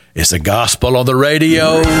It's a Gospel on the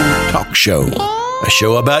Radio talk show. A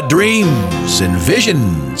show about dreams and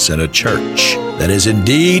visions and a church that is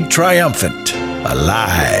indeed triumphant,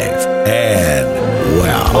 alive, and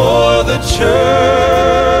well. For the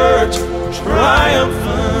church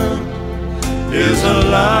triumphant is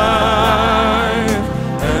alive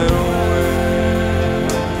and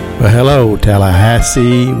well. Well, hello,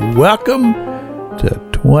 Tallahassee. Welcome to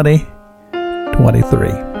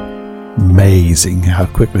 2023. Amazing how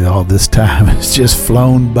quickly all this time has just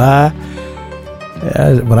flown by.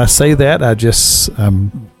 When I say that,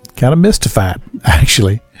 I'm kind of mystified,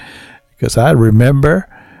 actually, because I remember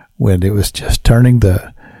when it was just turning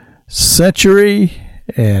the century,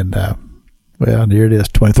 and well, here it is,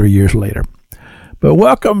 23 years later. But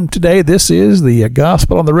welcome today. This is the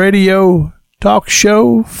Gospel on the Radio talk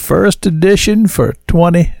show, first edition for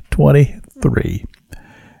 2023,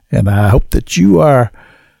 and I hope that you are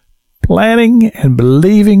planning and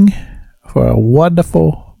believing for a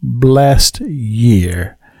wonderful, blessed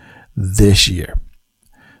year this year.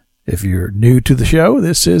 If you're new to the show,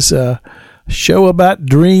 this is a show about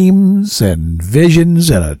dreams and visions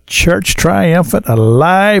and a church triumphant,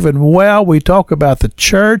 alive and well. We talk about the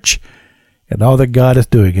church and all that God is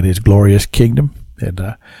doing in His glorious kingdom.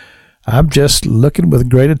 And I'm just looking with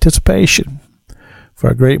great anticipation for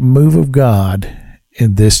a great move of God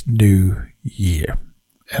in this new year.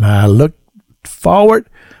 And I look forward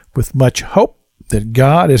with much hope that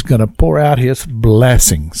God is going to pour out His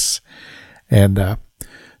blessings. And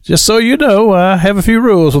just so you know, I have a few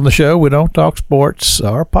rules on the show. We don't talk sports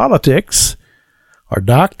or politics or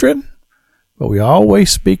doctrine, but we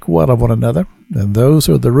always speak well of one another. And those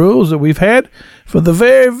are the rules that we've had from the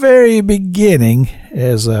very, very beginning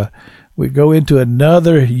as we go into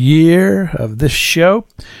another year of this show.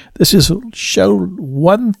 This is show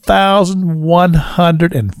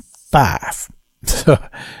 1105. So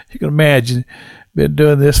you can imagine, been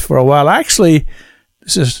doing this for a while. Actually,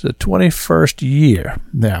 this is the 21st year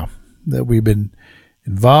now that we've been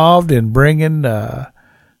involved in bringing the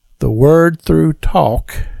word through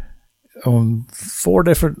talk on three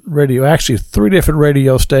different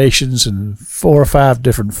radio stations and 4 or 5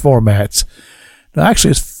 different formats. Now,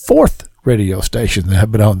 actually, it's fourth radio station that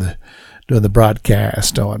I've been on doing the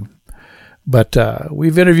broadcast on. But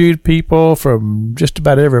we've interviewed people from just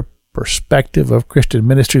about every perspective of Christian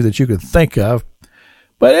ministry that you can think of.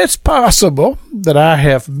 But it's possible that I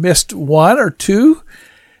have missed one or two,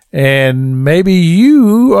 and maybe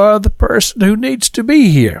you are the person who needs to be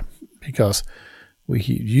here, because we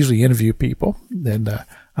usually interview people, and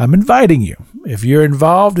I'm inviting you. If you're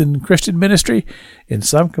involved in Christian ministry in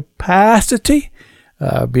some capacity,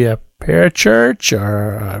 be a parachurch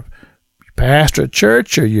or a pastor at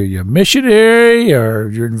church, or you're a missionary, or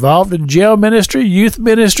you're involved in jail ministry, youth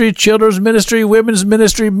ministry, children's ministry, women's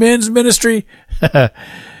ministry, men's ministry,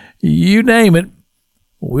 you name it,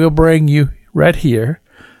 we'll bring you right here,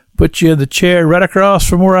 put you in the chair right across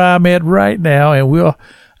from where I'm at right now, and we'll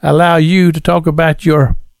allow you to talk about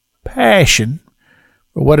your passion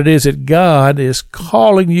for what it is that God is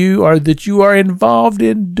calling you or that you are involved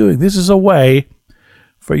in doing. This is a way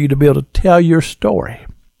for you to be able to tell your story.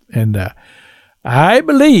 And I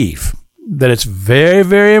believe that it's very,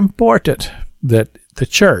 very important that the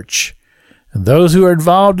church and those who are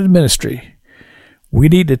involved in ministry, we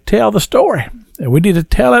need to tell the story. And we need to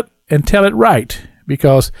tell it and tell it right,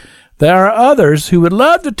 because there are others who would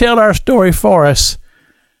love to tell our story for us,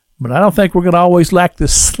 but I don't think we're going to always lack the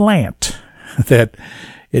slant that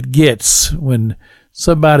it gets when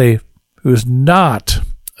somebody who's not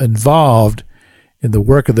involved in the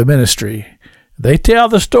work of the ministry, they tell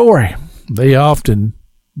the story. They often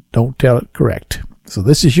don't tell it correct. So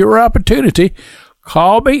this is your opportunity.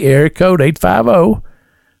 Call me, area code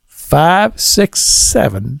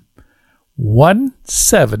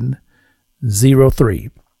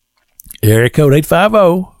 850-567-1703. Area code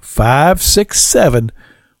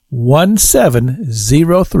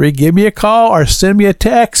 850-567-1703. Give me a call or send me a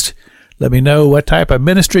text. Let me know what type of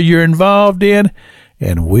ministry you're involved in,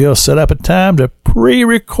 and we'll set up a time to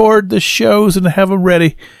pre-record the shows and have them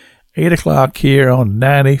ready 8 o'clock here on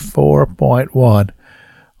 94.1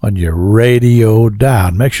 on your radio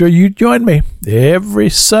dial. Make sure you join me every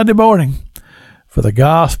Sunday morning for the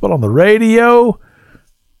Gospel on the Radio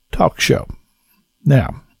talk show.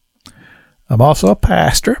 Now, I'm also a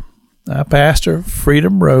pastor. I pastor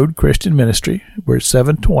Freedom Road Christian Ministry. We're at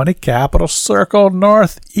 720 Capitol Circle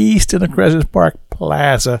Northeast in the Crescent Park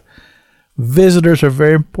Plaza. Visitors are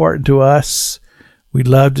very important to us. We'd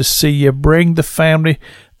love to see you. Bring the family.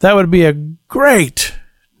 That would be a great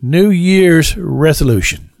New Year's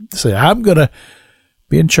resolution. Say, I'm going to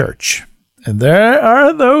be in church. And there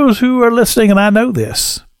are those who are listening, and I know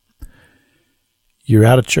this. You're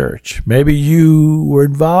out of church. Maybe you were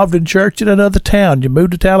involved in church in another town. You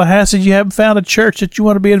moved to Tallahassee. You haven't found a church that you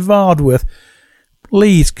want to be involved with.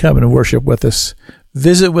 Please come and worship with us.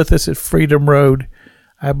 Visit with us at Freedom Road.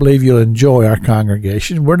 I believe you'll enjoy our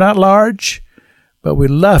congregation. We're not large, but we're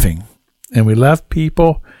loving, and we love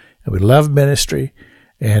people, and we love ministry,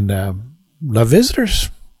 and love visitors.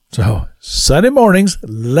 So Sunday mornings,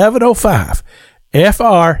 11:05,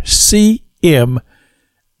 frcm.us.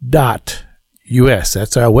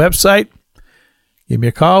 That's our website. Give me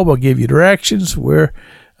a call. We'll give you directions. We're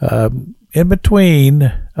in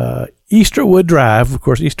between Easterwood Drive. Of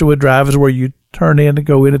course, Easterwood Drive is where you turn in to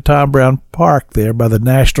go into Tom Brown Park there by the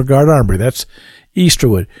National Guard Armory. That's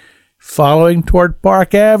Easterwood. Following toward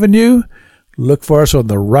Park Avenue, look for us on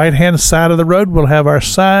the right-hand side of the road. We'll have our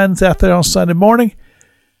signs out there on Sunday morning.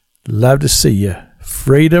 Love to see you.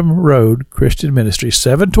 Freedom Road Christian Ministry,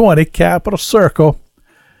 720 Capitol Circle,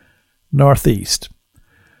 Northeast.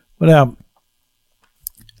 Well, now,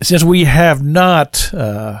 since we have not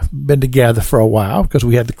been together for a while, because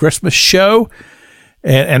we had the Christmas show,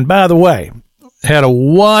 and by the way, had a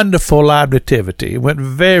wonderful live nativity. It went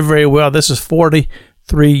very, very well. This is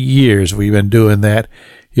 43 years we've been doing that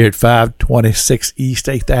here at 526 East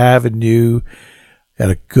 8th Avenue. Had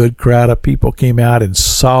a good crowd of people came out and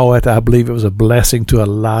saw it. I believe it was a blessing to a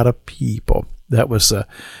lot of people. That was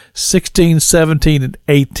 16, 17, and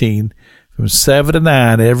 18 from 7 to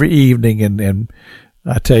 9 every evening. And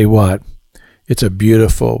I tell you what, it's a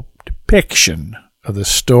beautiful depiction of the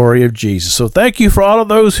story of Jesus. So thank you for all of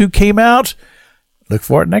those who came out. Look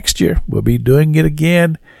for it next year. We'll be doing it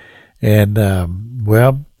again. And,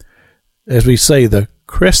 well, as we say, the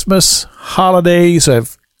Christmas holidays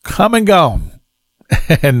have come and gone.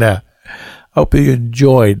 And I hope you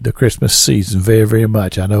enjoyed the Christmas season very, very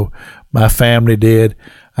much. I know my family did.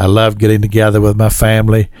 I love getting together with my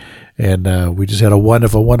family, and we just had a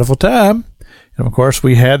wonderful, wonderful time. And, of course,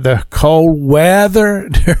 we had the cold weather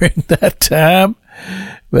during that time.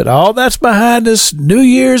 But all that's behind us. New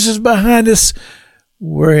Year's is behind us.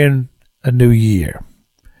 We're in a new year.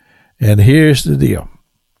 And here's the deal.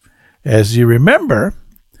 As you remember,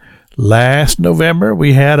 last November,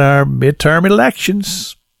 we had our midterm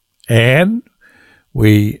elections, and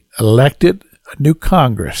we elected a new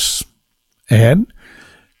Congress. And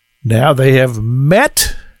now they have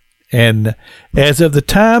met, and as of the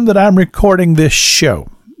time that I'm recording this show,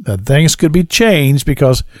 things could be changed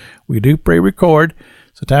because we do pre-record.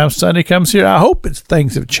 So time Sunday comes here, I hope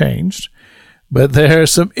things have changed. But there are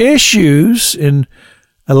some issues in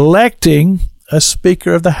electing a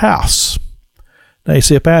Speaker of the House. Now you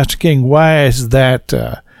say, Pastor King, why is that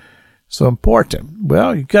so important?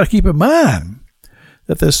 Well, you've got to keep in mind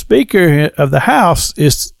that the Speaker of the House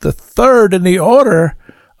is the third in the order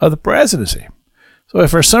of the presidency. So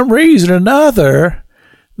if for some reason or another,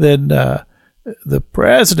 then the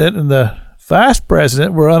president and the vice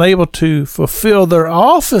president were unable to fulfill their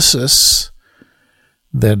offices,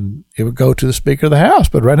 then it would go to the Speaker of the House.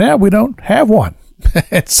 But right now we don't have one.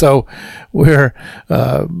 And so we're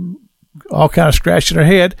all kind of scratching our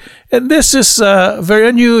head. And this is very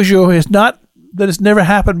unusual. It's not that it's never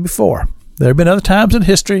happened before. There have been other times in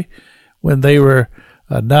history when they were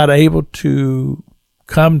not able to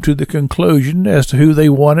come to the conclusion as to who they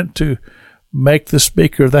wanted to make the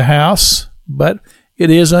Speaker of the House, but it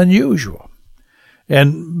is unusual.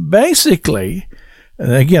 And basically,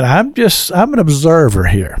 and again, I'm an observer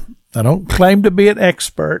here. I don't claim to be an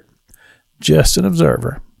expert, just an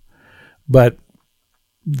observer. But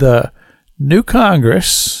the new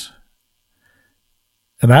Congress,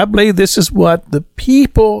 and I believe this is what the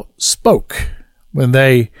people spoke when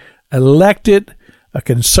they elected a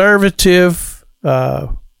conservative,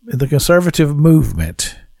 the conservative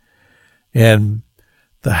movement. And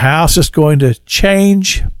the House is going to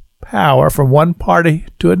change power from one party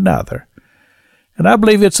to another. And I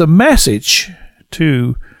believe it's a message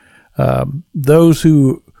to those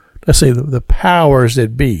who, let's say, the powers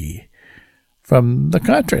that be from the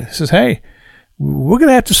country. It says, hey, we're going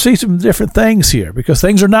to have to see some different things here because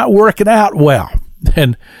things are not working out well.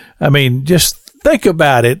 And, I mean, just think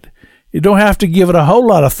about it. You don't have to give it a whole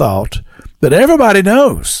lot of thought, but everybody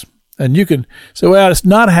knows. And you can say, well, it's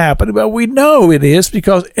not happening. But we know it is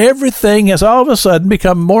because everything has all of a sudden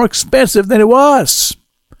become more expensive than it was.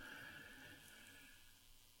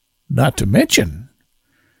 Not to mention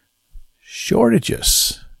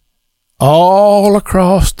shortages all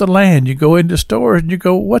across the land. You go into stores and you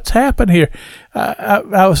go, what's happened here?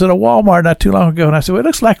 I was at a Walmart not too long ago, and I said, well, it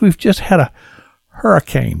looks like we've just had a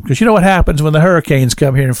hurricane. Because you know what happens when the hurricanes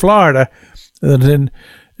come here in Florida, and then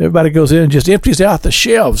everybody goes in and just empties out the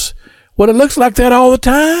shelves. Well, it looks like that all the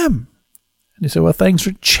time. And you say, well, things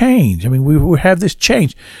are changed. I mean, we have this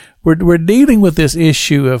change. We're dealing with this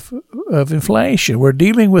issue of inflation. We're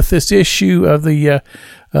dealing with this issue of the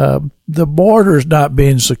borders not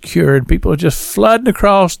being secure, and people are just flooding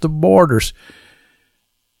across the borders.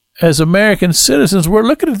 As American citizens, we're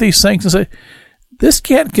looking at these things and say, this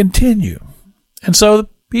can't continue. And so the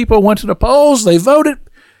people went to the polls, they voted,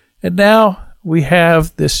 and now we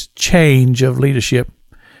have this change of leadership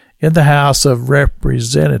in the House of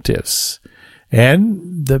Representatives.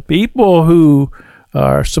 And the people who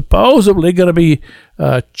are supposedly going to be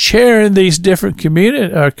chairing these different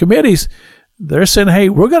committees, they're saying, hey,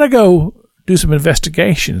 we're going to go do some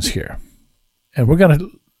investigations here. And we're going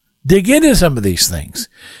to dig into some of these things.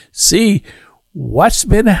 See what's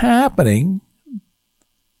been happening.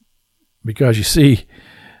 Because you see,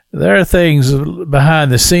 there are things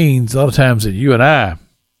behind the scenes a lot of times that you and I,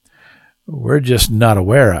 we're just not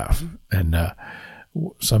aware of. And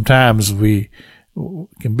sometimes we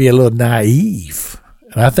can be a little naive.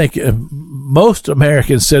 And I think most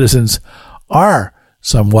American citizens are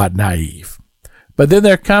somewhat naive. But then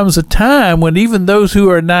there comes a time when even those who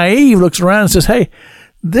are naive looks around and says, hey,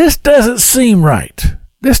 this doesn't seem right.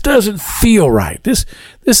 This doesn't feel right.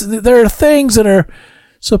 There are things that are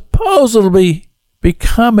supposedly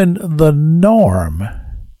becoming the norm.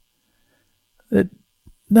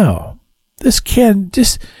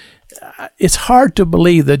 It's hard to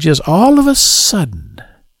believe that just all of a sudden,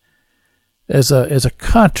 as a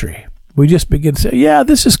country, we just begin to say, yeah,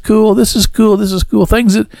 this is cool, this is cool, this is cool.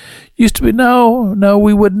 Things that used to be, no,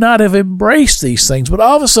 we would not have embraced these things, but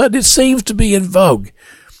all of a sudden it seems to be in vogue.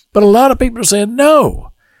 But a lot of people are saying,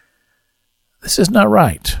 no, this is not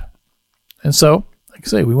right. And so, like I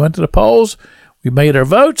say, we went to the polls, we made our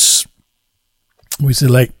votes, we said,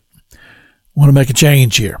 like, want to make a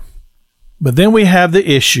change here. But then we have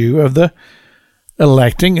the issue of the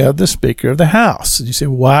electing of the Speaker of the House. And you say,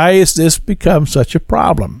 why has this become such a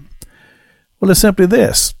problem? Well, it's simply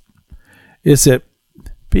this. It's that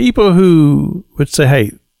people who would say,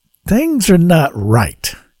 hey, things are not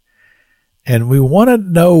right, and we want to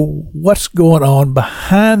know what's going on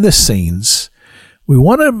behind the scenes. We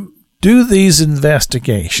want to do these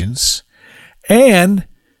investigations, and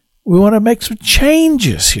we want to make some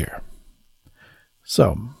changes here.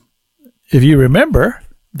 So, if you remember,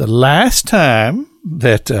 the last time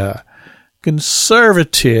that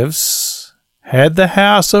conservatives had the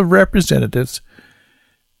House of Representatives,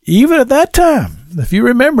 even at that time, if you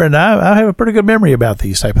remember, and I have a pretty good memory about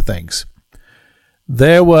these type of things,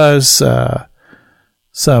 there was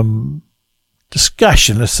some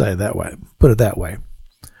discussion, let's say that way, put it that way,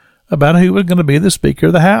 about who was going to be the Speaker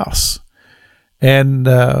of the House. And,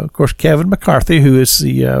 of course, Kevin McCarthy, who is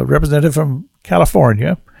the representative from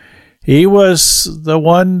California, he was the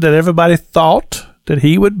one that everybody thought that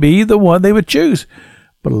he would be the one they would choose.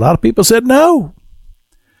 But a lot of people said no.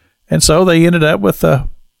 And so they ended up with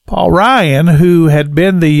Paul Ryan, who had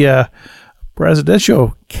been the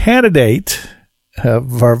presidential candidate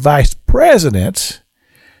for vice president.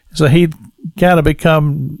 So he'd kind of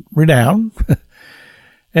become renowned.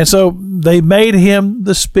 And so they made him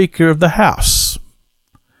the Speaker of the House.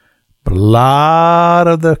 But a lot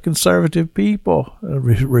of the conservative people,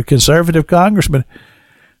 conservative congressmen,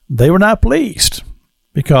 they were not pleased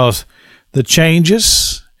because the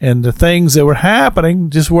changes and the things that were happening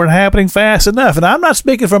just weren't happening fast enough. And I'm not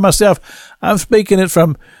speaking for myself. I'm speaking it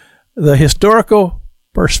from the historical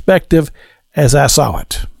perspective as I saw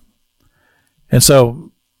it. And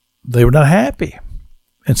so they were not happy.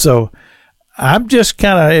 And so I'm just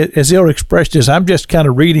kind of, as the old expression is, I'm just kind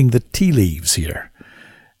of reading the tea leaves here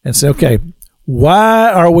and say, okay,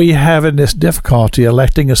 why are we having this difficulty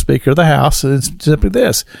electing a Speaker of the House? And it's simply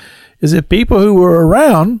this, is that people who were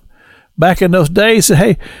around back in those days said,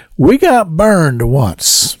 hey, we got burned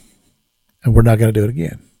once and we're not going to do it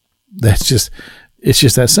again. It's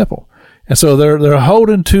just that simple. And so they're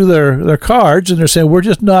holding to their cards and they're saying, we're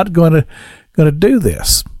just not going to do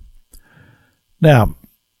this. Now,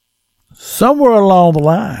 somewhere along the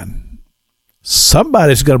line,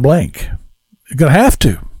 somebody's going to blink. You're going to have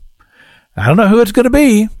to. I don't know who it's going to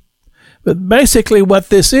be, but basically what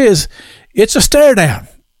this is, it's a stare down.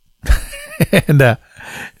 And have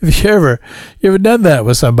you ever done that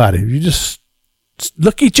with somebody? You just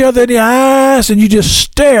look each other in the eyes and you just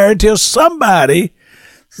stare until somebody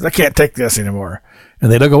says, I can't take this anymore. And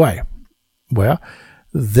they look away. Well,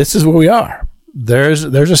 this is where we are. There's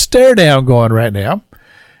a stare down going right now.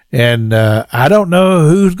 And I don't know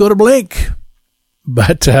who's going to blink,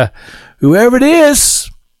 but whoever it is,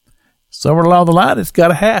 somewhere along the line, it's got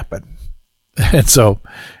to happen. And so,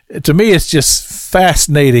 to me, it's just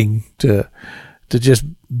fascinating to just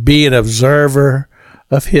be an observer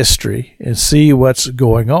of history and see what's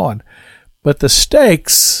going on. But the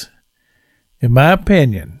stakes, in my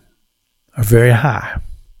opinion, are very high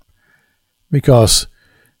because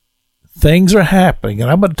things are happening,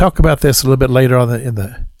 and I'm going to talk about this a little bit later on in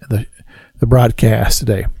the broadcast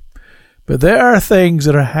today. But there are things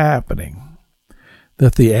that are happening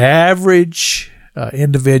that the average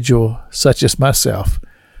individual, such as myself,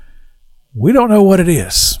 we don't know what it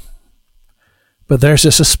is. But there's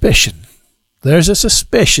a suspicion. There's a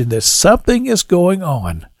suspicion that something is going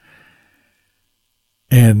on,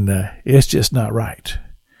 and it's just not right.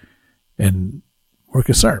 And we're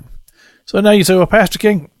concerned. So now you say, well, Pastor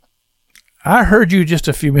King, I heard you just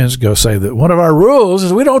a few minutes ago say that one of our rules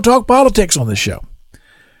is we don't talk politics on this show.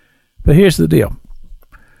 But here's the deal.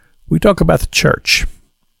 We talk about the church.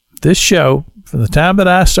 This show, from the time that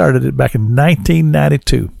I started it back in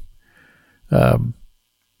 1992,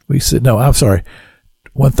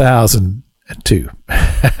 1002.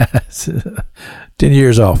 10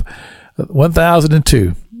 years off.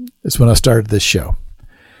 1002 is when I started this show.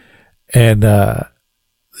 And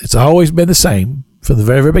it's always been the same from the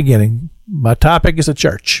very, very beginning. My topic is the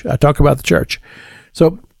church. I talk about the church.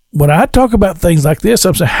 So when I talk about things like this,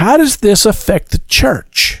 I'm saying, how does this affect the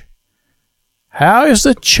church? How is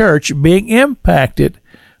the church being impacted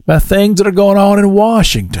by things that are going on in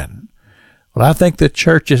Washington? Well, I think the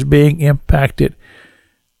church is being impacted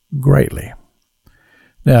greatly.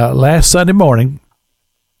 Now, last Sunday morning,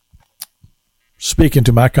 speaking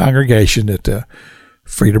to my congregation at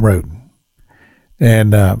Freedom Road,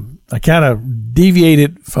 and I kind of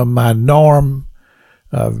deviated from my norm.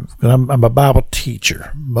 I'm a Bible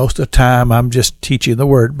teacher. Most of the time, I'm just teaching the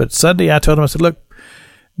Word. But Sunday, I told them, I said, look,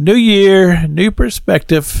 new year, new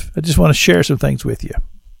perspective. I just want to share some things with you.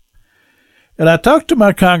 And I talked to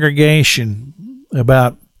my congregation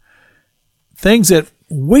about things that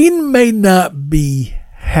we may not be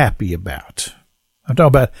happy about. I'm talking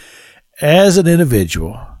about as an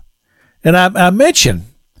individual. And I mentioned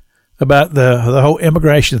about the whole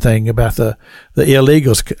immigration thing, about the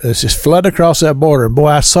illegals that's just flooding across that border. And boy,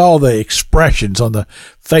 I saw the expressions on the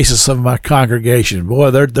faces of my congregation.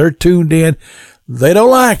 Boy, they're tuned in. They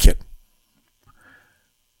don't like it.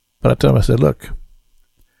 But I told them, I said, look,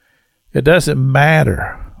 it doesn't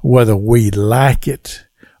matter whether we like it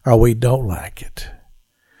or we don't like it.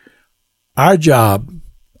 Our job,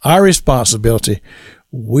 our responsibility,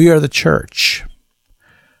 we are the church.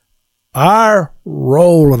 Our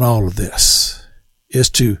role in all of this is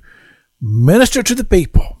to minister to the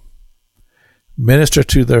people, minister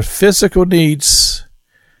to their physical needs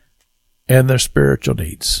and their spiritual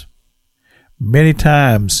needs. Many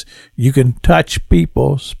times you can touch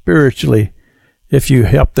people spiritually if you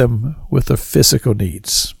help them with their physical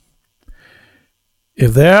needs.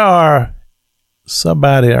 If there are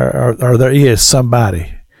somebody, or there is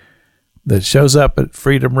somebody that shows up at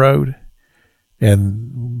Freedom Road,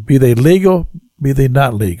 and be they legal, be they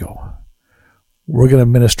not legal, we're going to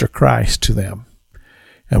minister Christ to them.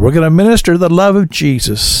 And we're going to minister the love of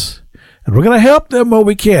Jesus. And we're going to help them where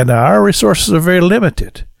we can. Now, our resources are very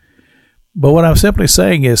limited. But what I'm simply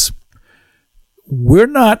saying is, we're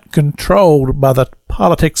not controlled by the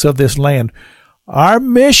politics of this land. Our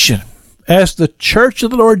mission as the Church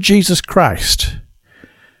of the Lord Jesus Christ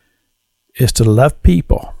is to love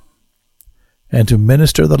people and to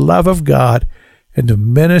minister the love of God and to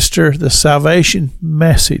minister the salvation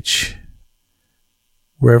message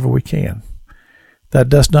wherever we can. That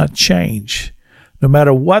does not change. No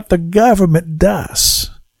matter what the government does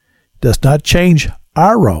not change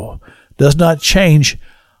our role, does not change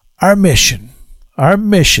our mission. Our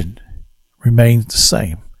mission remains the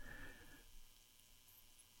same.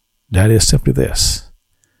 That is simply this: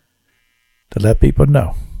 to let people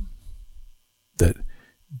know that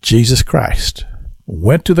Jesus Christ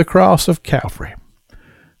went to the cross of Calvary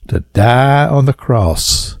to die on the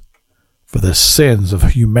cross for the sins of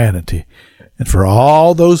humanity and for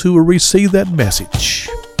all those who will receive that message.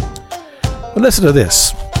 But listen to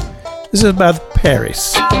this. This is about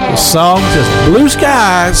Paris. The song says, "Blue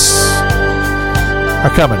skies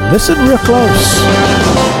are coming." Listen real close.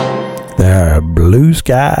 There are blue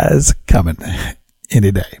skies coming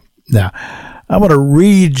any day. Now, I want to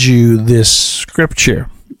read you this scripture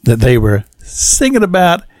that they were singing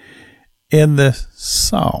about in the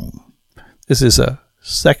song. This is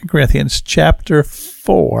 2 Corinthians chapter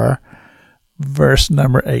 4, verse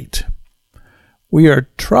number 8. We are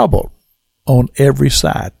troubled on every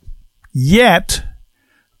side, yet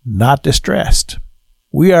not distressed.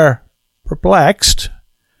 We are perplexed,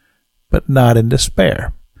 but not in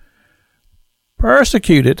despair.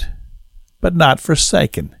 persecuted, but not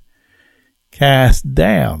forsaken, cast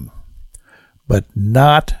down, but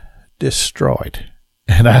not destroyed.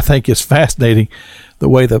 And I think it's fascinating the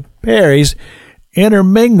way the Perrys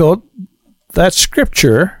intermingled that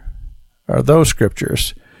scripture, or those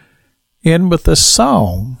scriptures, in with the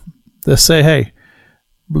song that say, hey,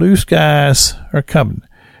 blue skies are coming.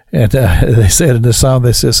 And they said in the song,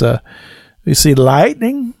 they says, we see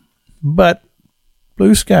lightning, but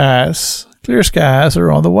blue skies, clear skies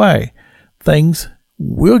are on the way. Things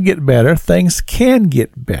will get better. Things can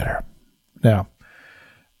get better. Now,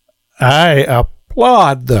 I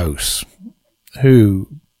applaud those who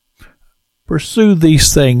pursue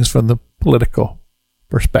these things from the political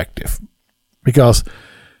perspective, because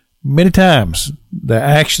many times the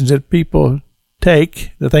actions that people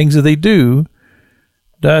take, the things that they do,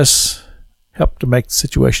 does help to make the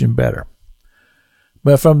situation better.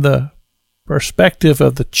 But from the perspective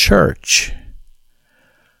of the church,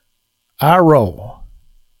 our role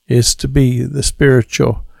is to be the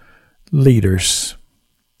spiritual leaders,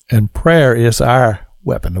 and prayer is our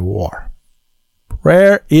weapon of war.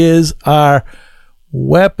 Prayer is our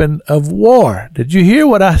weapon of war. Did you hear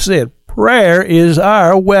what I said? Prayer is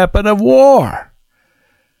our weapon of war.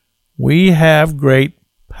 We have great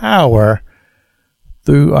power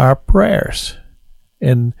through our prayers.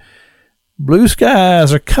 And blue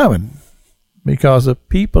skies are coming because the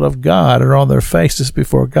people of God are on their faces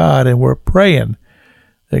before God, and we're praying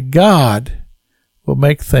that God will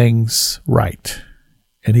make things right.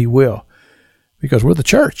 And He will, because we're the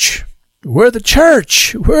church. We're the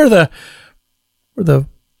church. We're the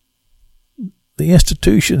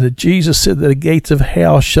institution that Jesus said that the gates of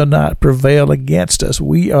hell shall not prevail against us.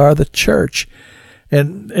 We are the church.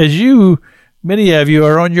 And as many of you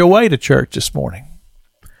are on your way to church this morning,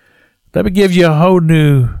 let me give you a whole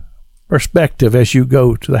new perspective as you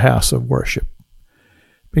go to the house of worship.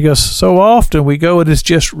 Because so often we go and it's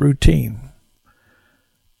just routine.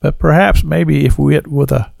 But perhaps maybe if we went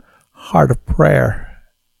with a heart of prayer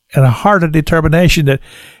and a heart of determination that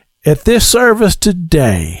at this service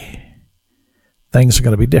today, things are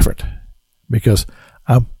going to be different, because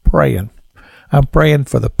I'm praying. I'm praying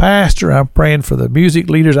for the pastor. I'm praying for the music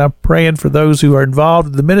leaders. I'm praying for those who are involved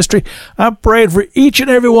in the ministry. I'm praying for each and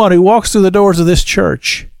every one who walks through the doors of this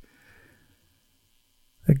church,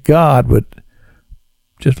 that God would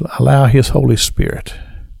just allow His Holy Spirit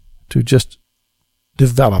to just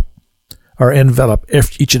develop or envelop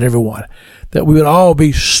each and every one, that we would all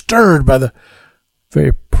be stirred by the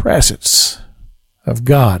very presence of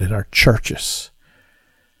God in our churches.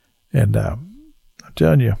 And I'm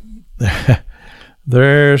telling you,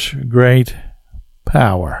 there's great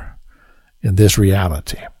power in this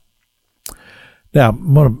reality. Now,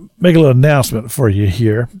 I'm going to make a little announcement for you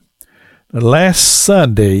here. Last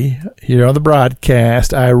Sunday, here on the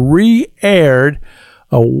broadcast, I re-aired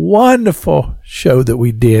a wonderful show that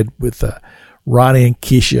we did with Ronnie and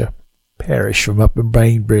Keisha Parrish from up in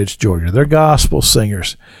Bainbridge, Georgia. They're gospel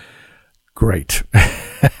singers. Great.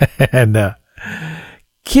 And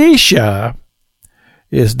Keisha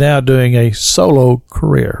is now doing a solo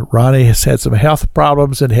career. Ronnie has had some health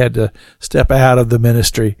problems and had to step out of the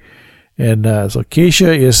ministry. And so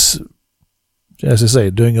Keisha is, as I say,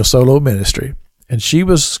 doing a solo ministry. And she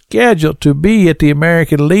was scheduled to be at the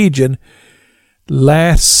American Legion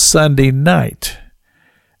last Sunday night.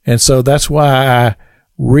 And so that's why I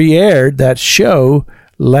re-aired that show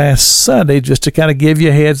last Sunday, just to kind of give you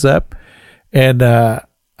a heads up. And I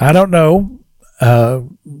don't know,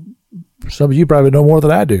 some of you probably know more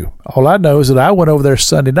than I do. All I know is that I went over there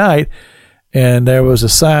Sunday night, and there was a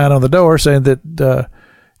sign on the door saying that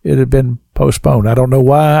it had been postponed. I don't know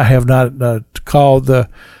why. I have not called the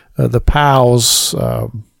pals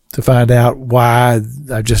to find out why.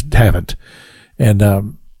 I just haven't.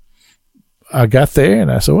 And I got there,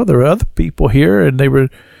 and I said, well, there are other people here, and they had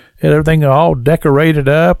everything all decorated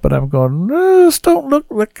up, and I'm going, this don't look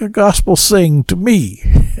like a gospel sing to me.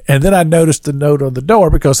 And then I noticed the note on the door,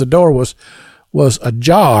 because the door was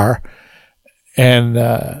ajar, and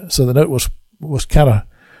so the note was kind of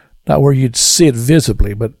not where you'd see it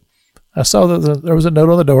visibly, but I saw that there was a note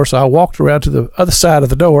on the door, so I walked around to the other side of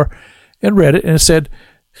the door and read it, and it said,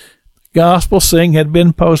 gospel sing had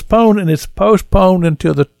been postponed, and it's postponed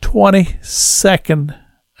until the 22nd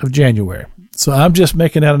of January. So I'm just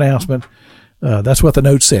making that announcement. That's what the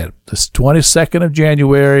note said. This 22nd of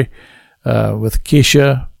January with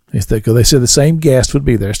Keisha. They said the same guest would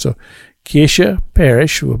be there. So Keisha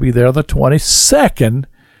Parrish will be there on the 22nd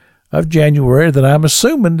of January. Then I'm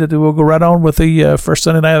assuming that it will go right on with the first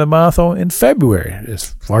Sunday night of the month in February,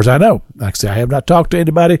 as far as I know. Like I say, I have not talked to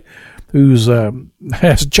anybody who's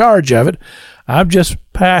has charge of it. I'm just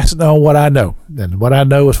passing on what I know. And what I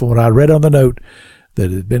know is from what I read on the note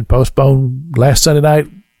that it had been postponed last Sunday night,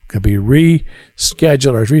 could be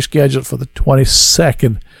rescheduled or is rescheduled for the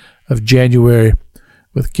 22nd of January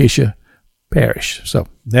with Keisha Parrish. So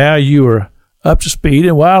now you are up to speed.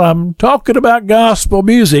 And while I'm talking about gospel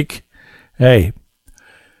music, hey,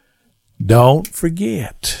 don't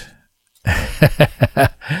forget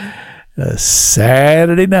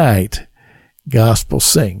Saturday night Gospel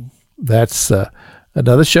Sing. That's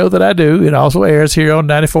another show that I do. It also airs here on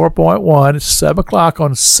 94.1. It's 7 o'clock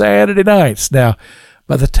on Saturday nights. Now,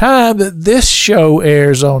 by the time that this show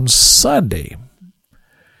airs on Sunday,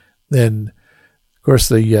 then, of course,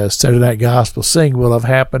 the Saturday Night Gospel Sing will have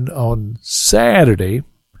happened on Saturday,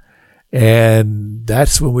 and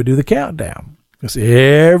that's when we do the countdown. Because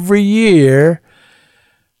every year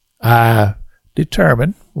I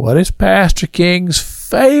determine what is Pastor King's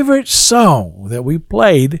favorite song that we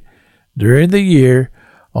played during the year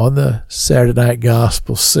on the Saturday Night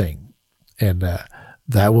Gospel Sing. And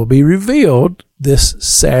that will be revealed this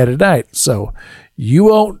Saturday night. So you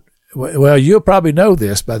won't, well, you'll probably know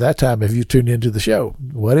this by that time if you tune into the show.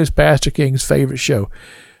 What is Pastor King's favorite show?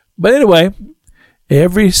 But anyway,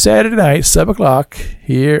 every Saturday night, 7 o'clock,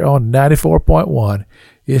 here on 94.1,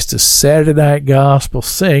 is the Saturday Night Gospel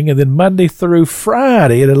Sing. And then Monday through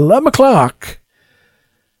Friday at 11 o'clock,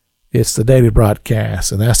 it's the daily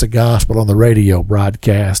broadcast. And that's the Gospel on the Radio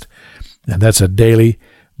broadcast. And that's a daily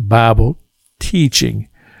Bible teaching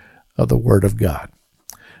of the Word of God.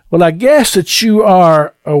 Well, I guess that you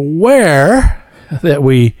are aware that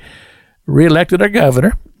we reelected our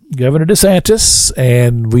governor, Governor DeSantis,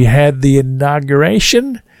 and we had the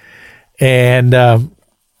inauguration and another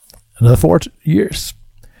 4 years.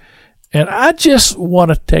 And I just want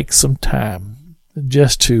to take some time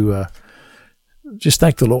just to just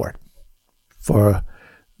thank the Lord for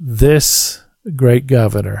this great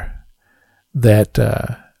governor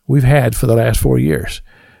that we've had for the last 4 years.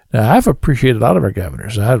 Now, I've appreciated a lot of our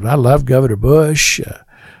governors. I love Governor Bush.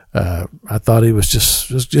 I thought he was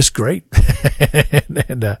just great,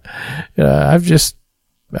 and I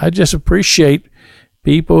just appreciate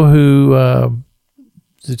people who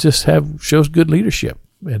just shows good leadership,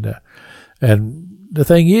 and the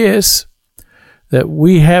thing is that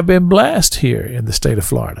we have been blessed here in the state of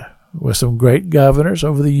Florida with some great governors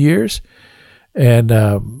over the years, and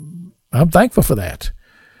I'm thankful for that.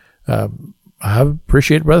 I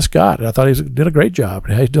appreciate Brother Scott, and I thought he did a great job.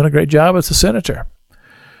 He's doing a great job as a senator.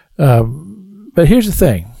 But here's the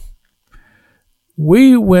thing.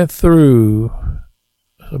 We went through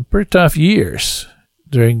some pretty tough years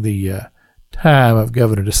during the time of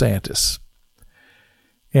Governor DeSantis.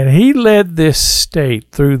 And he led this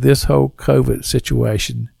state through this whole COVID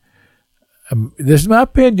situation, this is my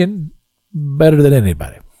opinion, better than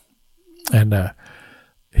anybody. And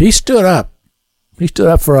he stood up. He stood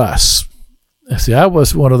up for us. See, I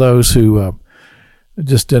was one of those who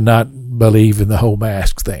just did not believe in the whole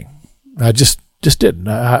mask thing. I just didn't.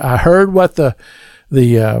 I heard what the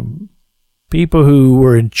people who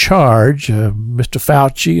were in charge, Mr.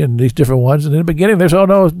 Fauci and these different ones, and in the beginning they said, "Oh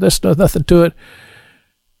no, there's nothing to it."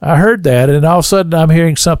 I heard that, and all of a sudden I'm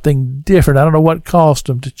hearing something different. I don't know what caused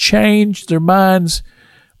them to change their minds,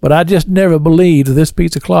 but I just never believed that this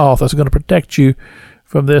piece of cloth that's going to protect you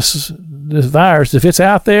from this virus. If it's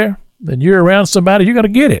out there, then you're around somebody, you're going to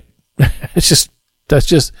get it. That's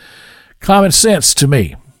just common sense to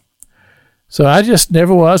me. So I just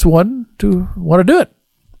never was one to want to do it,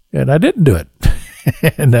 and I didn't do it.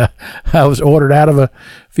 And I was ordered out of a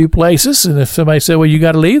few places, and if somebody said, "Well, you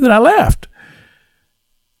got to leave," then I left.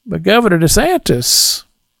 But Governor DeSantis,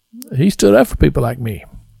 he stood up for people like me,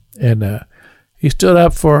 and he stood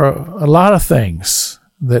up for a lot of things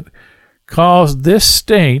that caused this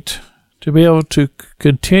state to be able to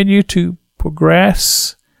continue to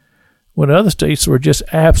progress when other states were just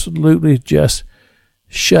absolutely just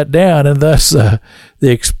shut down, and thus the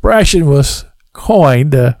expression was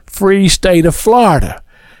coined, the free state of Florida.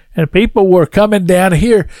 And people were coming down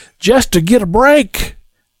here just to get a break.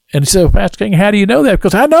 And he said, "Pastor King, how do you know that?"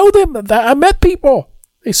 Because I know them. I met people.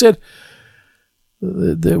 They said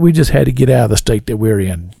that we just had to get out of the state that we're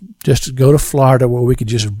in, just to go to Florida where we could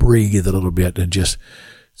just breathe a little bit and just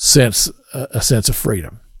sense a sense of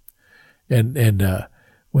freedom. And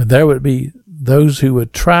when there would be those who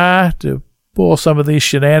would try to pull some of these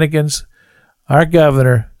shenanigans, our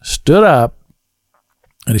governor stood up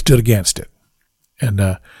and he stood against it.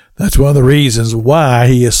 And that's one of the reasons why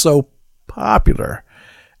he is so popular.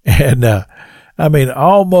 And I mean,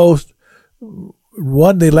 almost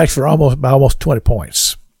won the election by almost 20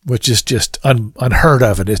 points, which is just unheard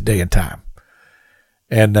of in this day and time.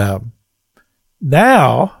 And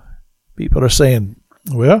Now, people are saying,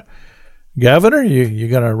 well, Governor, you're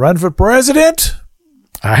going to run for president?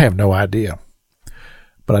 I have no idea.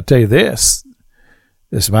 But I tell you this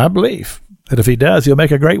is my belief, that if he does, he'll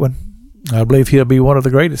make a great one. I believe he'll be one of the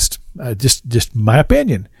greatest. Just my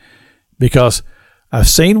opinion. Because I've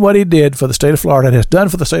seen what he did for the state of Florida and has done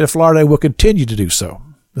for the state of Florida and will continue to do so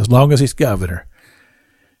as long as he's governor.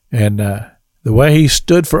 And the way he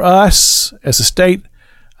stood for us as a state,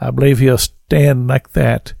 I believe he'll stand like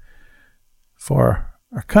that for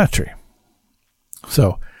our country.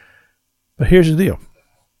 So, but here's the deal.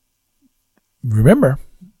 Remember,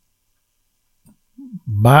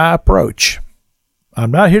 my approach,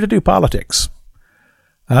 I'm not here to do politics.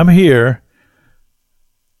 I'm here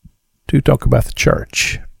to talk about the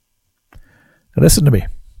church. Now listen to me.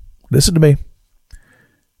 Listen to me.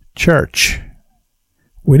 Church,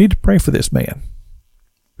 we need to pray for this man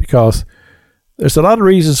because there's a lot of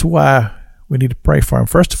reasons why we need to pray for him.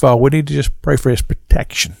 First of all, we need to just pray for his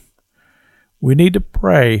protection. We need to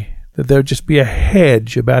pray that there'll just be a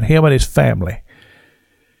hedge about him and his family.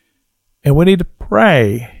 And we need to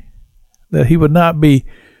pray that he would not be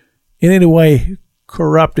in any way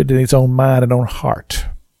corrupted in his own mind and own heart.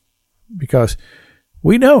 Because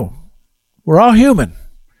we know we're all human.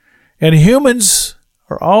 And humans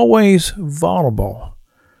are always vulnerable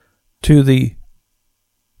to the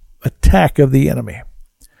attack of the enemy.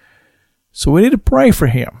 So we need to pray for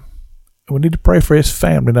him. We need to pray for his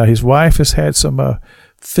family. Now, his wife has had some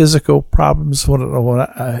physical problems.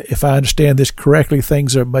 If I understand this correctly,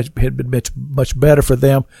 things had been much better for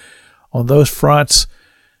them on those fronts.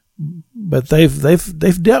 But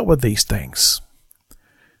they've dealt with these things.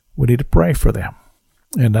 We need to pray for them.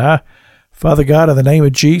 And Father God, in the name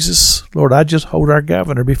of Jesus, Lord, I just hold our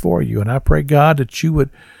governor before you, and I pray, God, that you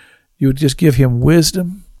would just give him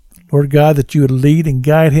wisdom. Lord God, that you would lead and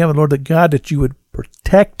guide him, and Lord, that God, that you would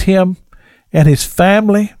protect him and his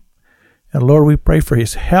family. And Lord, we pray for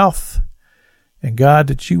his health. And God,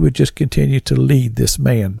 that you would just continue to lead this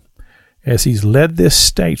man as he's led this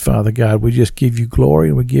state, Father God. We just give you glory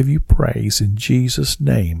and we give you praise in Jesus'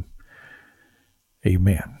 name.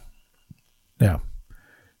 Amen. Now,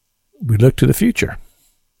 we look to the future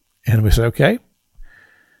and we say, okay,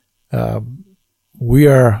 we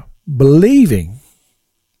are believing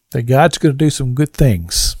that God's going to do some good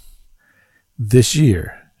things this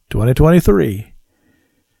year, 2023,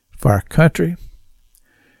 for our country,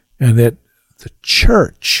 and that the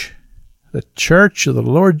church of the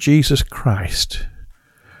Lord Jesus Christ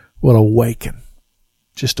will awaken,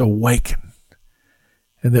 just awaken,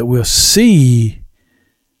 and that we'll see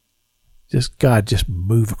just God just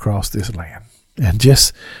move across this land and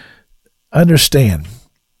just understand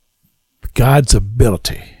God's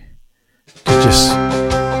ability to just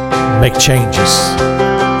make changes.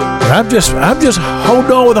 And I'm just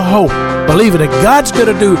holding on with a hope, believing that God's going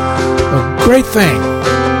to do a great thing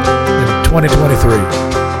in 2023.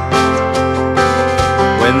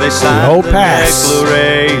 When they signed the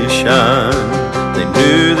declaration, they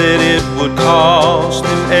knew that it would cost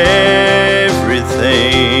them everything.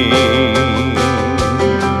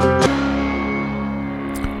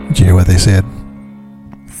 Did you hear what they said?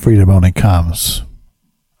 Freedom only comes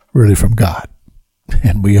really from God.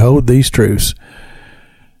 And we hold these truths.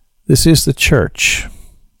 This is the church.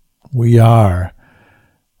 We are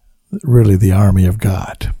really the army of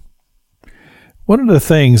God. One of the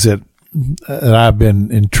things that I've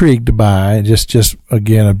been intrigued by, just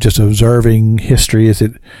again, of just observing history as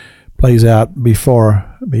it plays out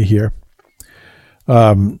before me here.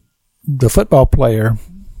 The football player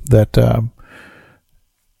that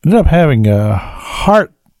ended up having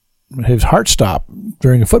his heart stop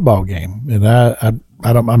during a football game, and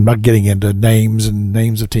I'm not getting into names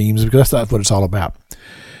of teams because that's not what it's all about.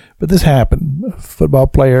 But this happened. A football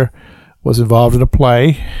player was involved in a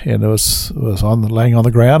play, and it was laying on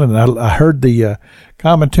the ground, and I heard the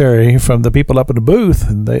commentary from the people up in the booth,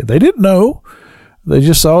 and they didn't know. They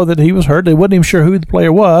just saw that he was hurt. They wasn't even sure who the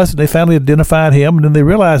player was, and they finally identified him, and then they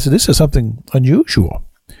realized that this is something unusual.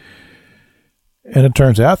 And it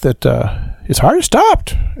turns out that his heart had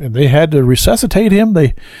stopped, and they had to resuscitate him.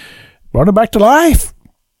 They brought him back to life.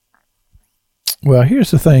 Well,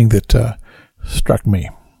 here's the thing that struck me.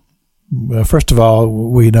 First of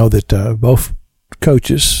all, we know that both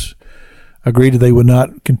coaches agreed that they would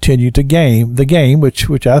not continue to the game,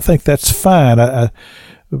 which I think that's fine. I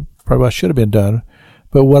probably should have been done.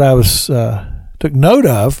 But what I took note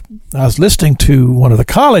of, I was listening to one of the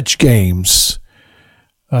college games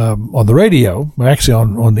on the radio, actually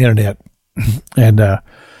on the internet, and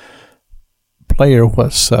player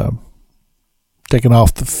was taken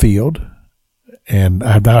off the field, and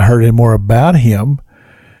I've not heard any more about him.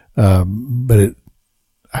 But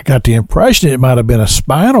I got the impression it might have been a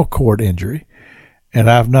spinal cord injury, and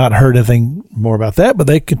I've not heard anything more about that. But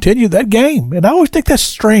they continued that game, and I always think that's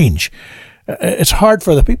strange. It's hard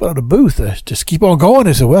for the people at the booth to just keep on going.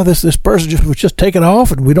 They say, well, this person was just taken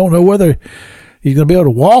off, and we don't know whether he's going to be able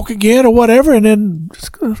to walk again or whatever, and then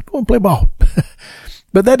just go and play ball.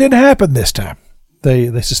 But that didn't happen this time.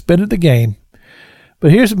 They suspended the game.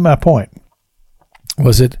 But here's my point,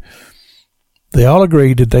 was that they all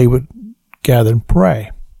agreed that they would gather and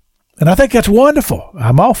pray. And I think that's wonderful.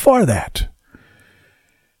 I'm all for that.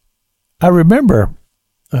 I remember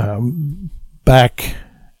back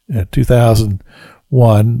in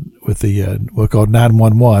 2001 with the what we called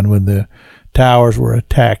 911, when the towers were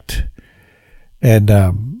attacked, and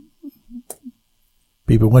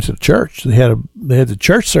people went to the church. They had the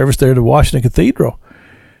church service there at the Washington Cathedral,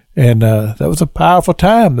 and that was a powerful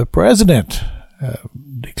time. The president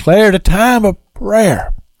declared a time of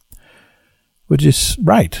prayer, which is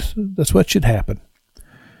right. That's what should happen.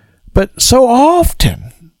 But so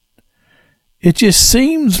often, it just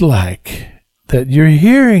seems like that you're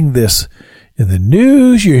hearing this in the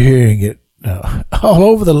news, you're hearing it all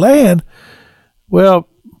over the land. Well,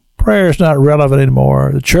 prayer is not relevant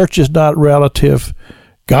anymore. The church is not relative.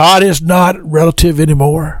 God is not relative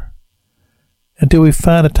anymore. Until we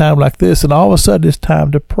find a time like this, and all of a sudden it's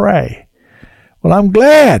time to pray. Well, I'm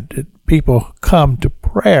glad that people come to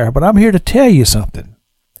prayer, but I'm here to tell you something.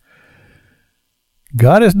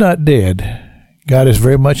 God is not dead. God is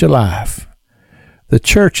very much alive. The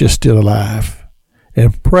church is still alive,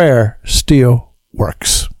 and prayer still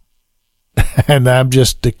works. And I'm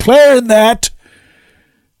just declaring that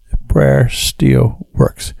prayer still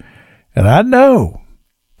works. And I know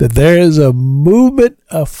that there is a movement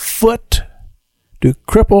afoot to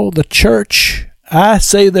cripple the church. I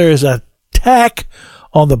say there is an attack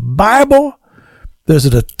on the Bible. There's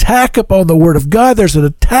an attack upon the Word of God. There's an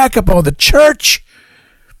attack upon the church.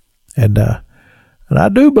 And I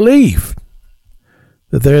do believe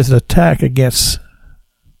that there's an attack against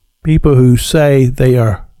people who say they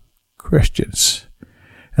are Christians.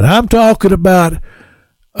 And I'm talking about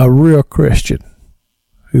a real Christian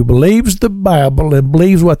who believes the Bible and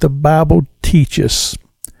believes what the Bible teaches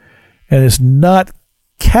and is not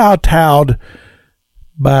kowtowed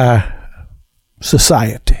by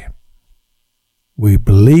society. We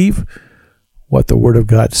believe what the Word of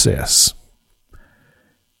God says.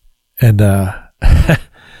 And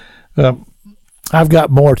I've got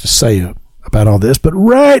more to say about all this, but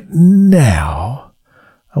right now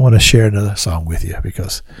I want to share another song with you,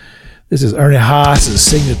 because this is Ernie Haas's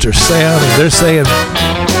signature sound, and they're saying,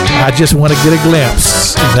 I just want to get a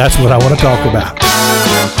glimpse, and that's what I want to talk about.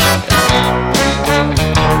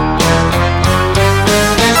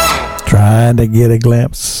 Trying to get a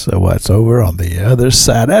glimpse of what's over on the other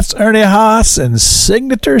side. That's Ernie Haas and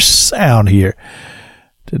signature sound here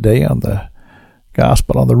today on the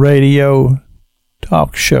Gospel on the Radio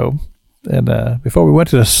talk show. And before we went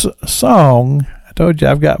to the song, I told you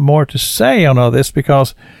I've got more to say on all this,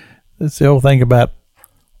 because it's the whole thing about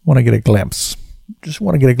want to get a glimpse. Just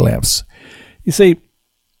want to get a glimpse. You see,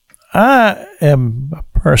 I am a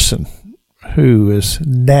person who is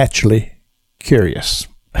naturally curious.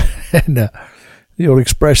 And the old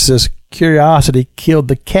expression says, curiosity killed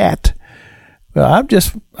the cat. Well, I'm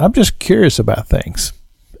just curious about things.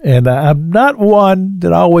 And I'm not one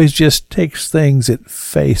that always just takes things at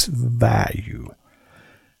face value.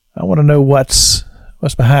 I want to know what's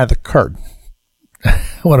behind the curtain.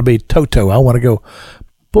 I want to be Toto. I want to go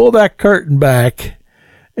pull that curtain back,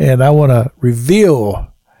 and I want to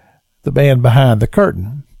reveal the man behind the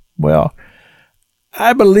curtain. Well,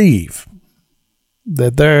 I believe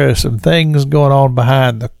that there are some things going on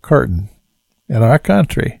behind the curtain in our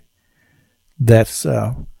country that's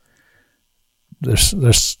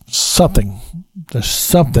there's something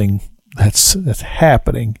that's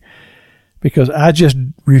happening, because I just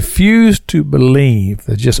refuse to believe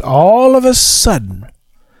that just all of a sudden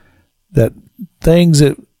that things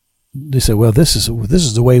that they say, well, this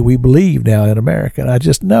is the way we believe now in America. And I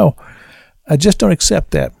just don't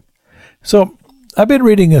accept that. So I've been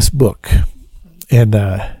reading this book, and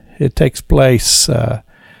it takes place back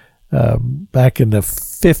in the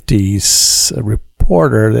 50s. A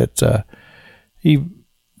reporter that he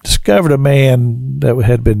discovered a man that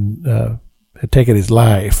had taken his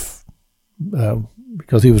life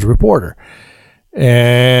because he was a reporter.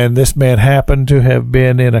 And this man happened to have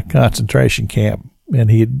been in a concentration camp, and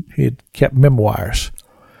he had kept memoirs.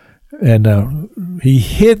 And he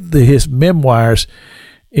hid his memoirs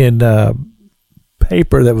in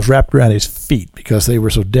paper that was wrapped around his feet because they were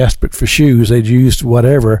so desperate for shoes. They'd used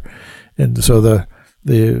whatever. And so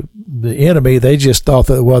the enemy, they just thought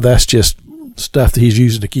that, well, that's just stuff that he's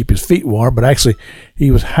using to keep his feet warm. But actually,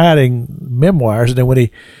 he was hiding memoirs. And then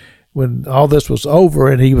when all this was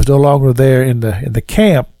over and he was no longer there in the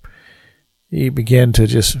camp, he began to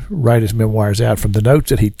just write his memoirs out from the notes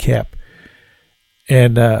that he'd kept.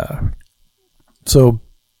 And so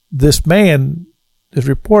this man, this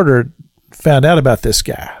reporter, found out about this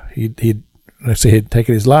guy. He'd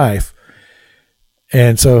taken his life.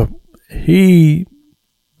 And so he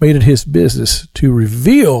made it his business to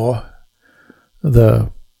reveal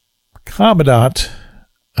the commandant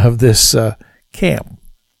of this camp.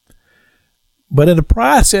 But in the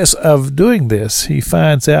process of doing this, he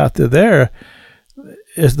finds out that there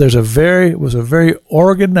was a very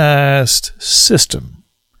organized system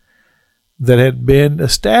that had been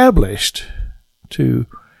established to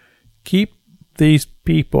keep these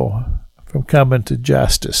people from coming to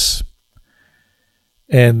justice.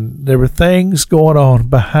 And there were things going on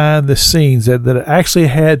behind the scenes that actually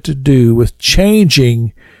had to do with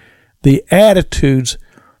changing the attitudes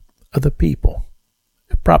of the people.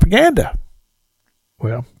 Propaganda.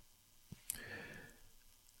 Well,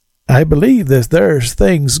 I believe that there's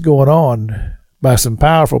things going on by some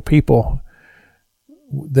powerful people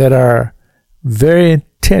that are very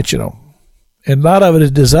intentional. And a lot of it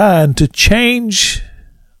is designed to change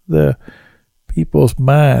the people's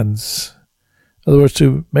minds. In other words,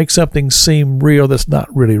 to make something seem real that's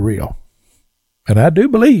not really real. And I do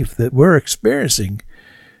believe that we're experiencing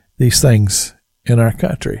these things in our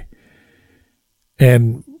country.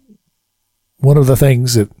 And one of the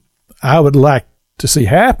things that I would like to see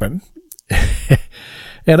happen,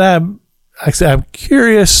 and I'm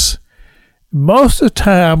curious, most of the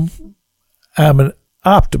time I'm an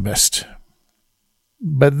optimist.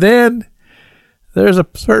 But then there's a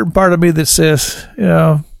certain part of me that says,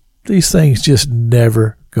 these things just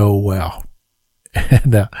never go well.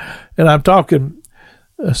 And I'm talking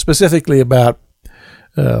specifically about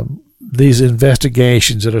these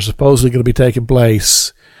investigations that are supposedly going to be taking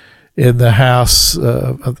place in the House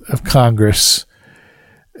of Congress.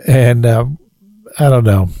 And I don't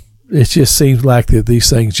know. It just seems like that these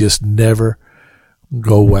things just never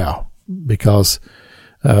go well because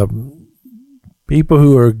people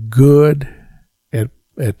who are good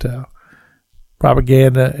at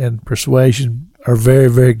propaganda and persuasion are very,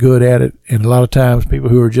 very good at it. And a lot of times people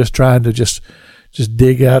who are just trying to just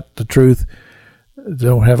dig out the truth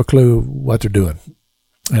don't have a clue what they're doing.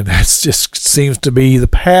 And that just seems to be the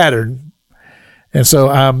pattern. And so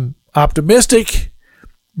I'm optimistic,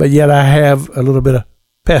 but yet I have a little bit of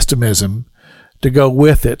pessimism to go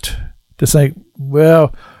with it, to say,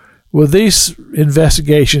 well, will these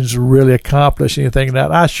investigations really accomplish anything? Now,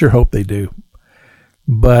 I sure hope they do.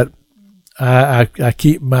 But I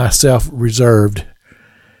keep myself reserved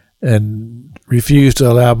and refuse to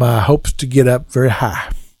allow my hopes to get up very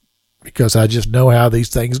high because I just know how these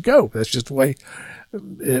things go. That's just the way,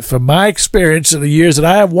 from my experience in the years that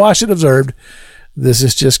I have watched and observed, this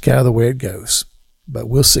is just kind of the way it goes. But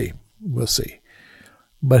we'll see. We'll see.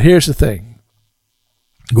 But here's the thing.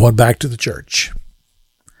 Going back to the church,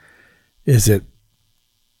 is that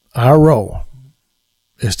our role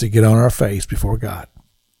is to get on our face before God,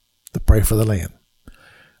 to pray for the land,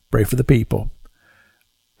 pray for the people,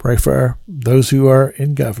 pray for those who are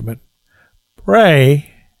in government,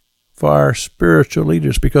 pray for our spiritual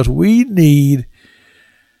leaders, because we need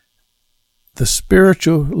the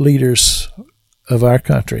spiritual leaders of our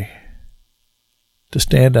country to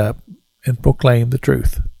stand up and proclaim the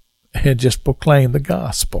truth and just proclaim the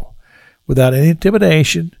gospel without any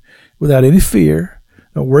intimidation, without any fear.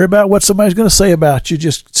 Don't worry about what somebody's going to say about you.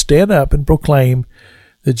 Just stand up and proclaim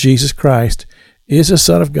that Jesus Christ is the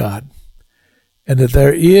Son of God and that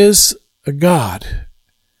there is a God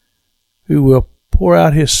who will pour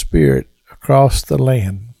out his Spirit across the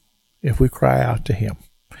land if we cry out to him.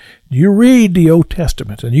 You read the Old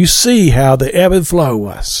Testament and you see how the ebb and flow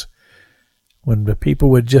was. When the people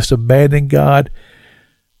would just abandon God,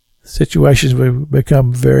 situations would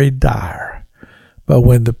become very dire. But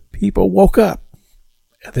when the people woke up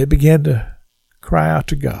and they began to cry out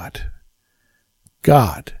to God,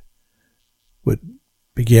 God would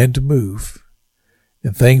begin to move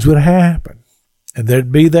and things would happen. And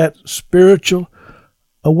there'd be that spiritual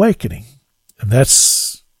awakening. And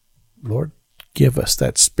that's, Lord, give us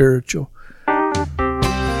that spiritual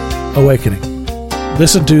awakening.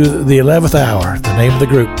 Listen to The 11th Hour, the name of the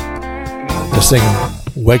group. They're singing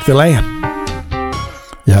Wake the Land.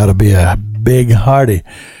 You ought to be a big, hearty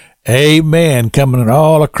Amen. Coming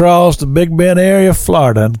all across the Big Bend area of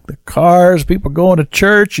Florida. The cars, people going to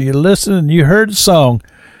church, you listen and you heard the song,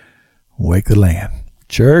 Wake the Land.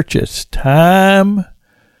 Church, it's time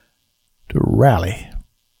to rally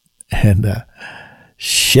and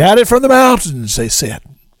shout it from the mountains, they said.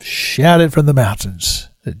 Shout it from the mountains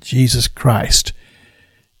that Jesus Christ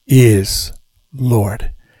is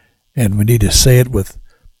Lord. And we need to say it with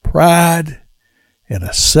pride and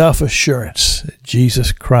a self-assurance that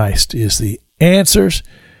Jesus Christ is the answers.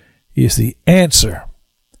 He is the answer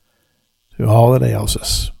to all that ails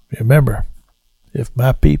us. Remember, if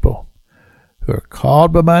my people who are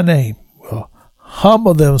called by my name will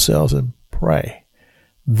humble themselves and pray,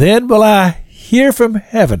 then will I hear from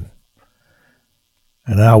heaven,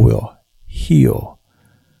 and I will heal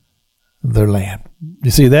their land.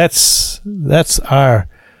 You see, that's our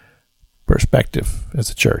perspective as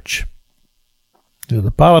a church.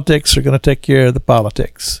 The politics are going to take care of the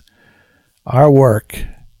politics. Our work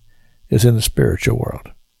is in the spiritual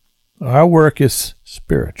world. Our work is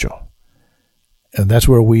spiritual. And that's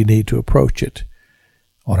where we need to approach it,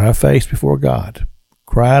 on our face before God,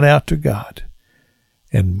 crying out to God,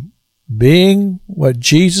 and being what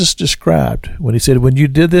Jesus described when he said, when you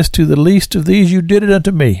did this to the least of these, you did it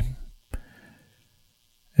unto me.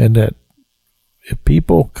 And that if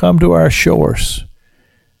people come to our shores,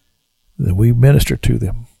 then we minister to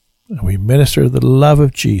them. And we minister the love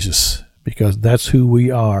of Jesus, because that's who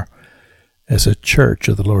we are as a church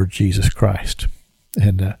of the Lord Jesus Christ.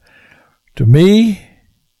 And to me,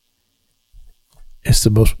 it's the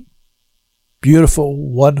most beautiful,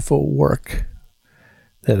 wonderful work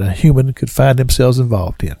that a human could find themselves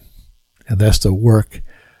involved in. And that's the work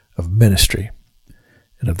of ministry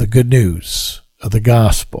and of the good news of the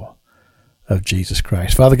gospel of Jesus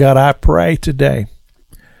Christ. Father God, I pray today,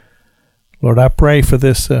 Lord, I pray for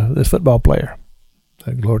this football player,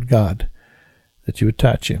 Lord God, that you would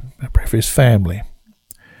touch him. I pray for his family.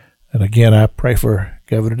 And again, I pray for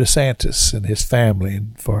Governor DeSantis and his family,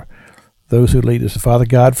 and for those who lead us. Father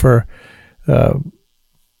God, for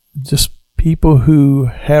just people who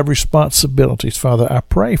have responsibilities, Father, I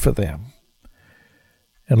pray for them.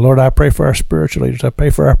 And Lord, I pray for our spiritual leaders. I pray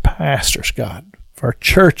for our pastors, God, for our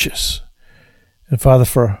churches, and Father,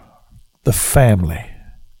 for the families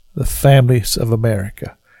of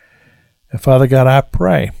America. And Father God, I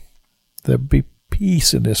pray there be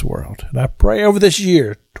peace in this world. And I pray over this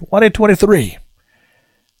year, 2023,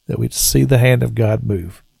 that we'd see the hand of God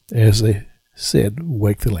move. As they said,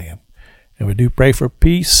 wake the land. And we do pray for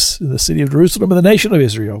peace in the city of Jerusalem and the nation of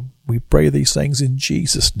Israel. We pray these things in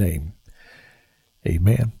Jesus' name.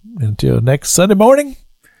 Amen. Until next Sunday morning,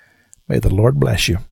 may the Lord bless you.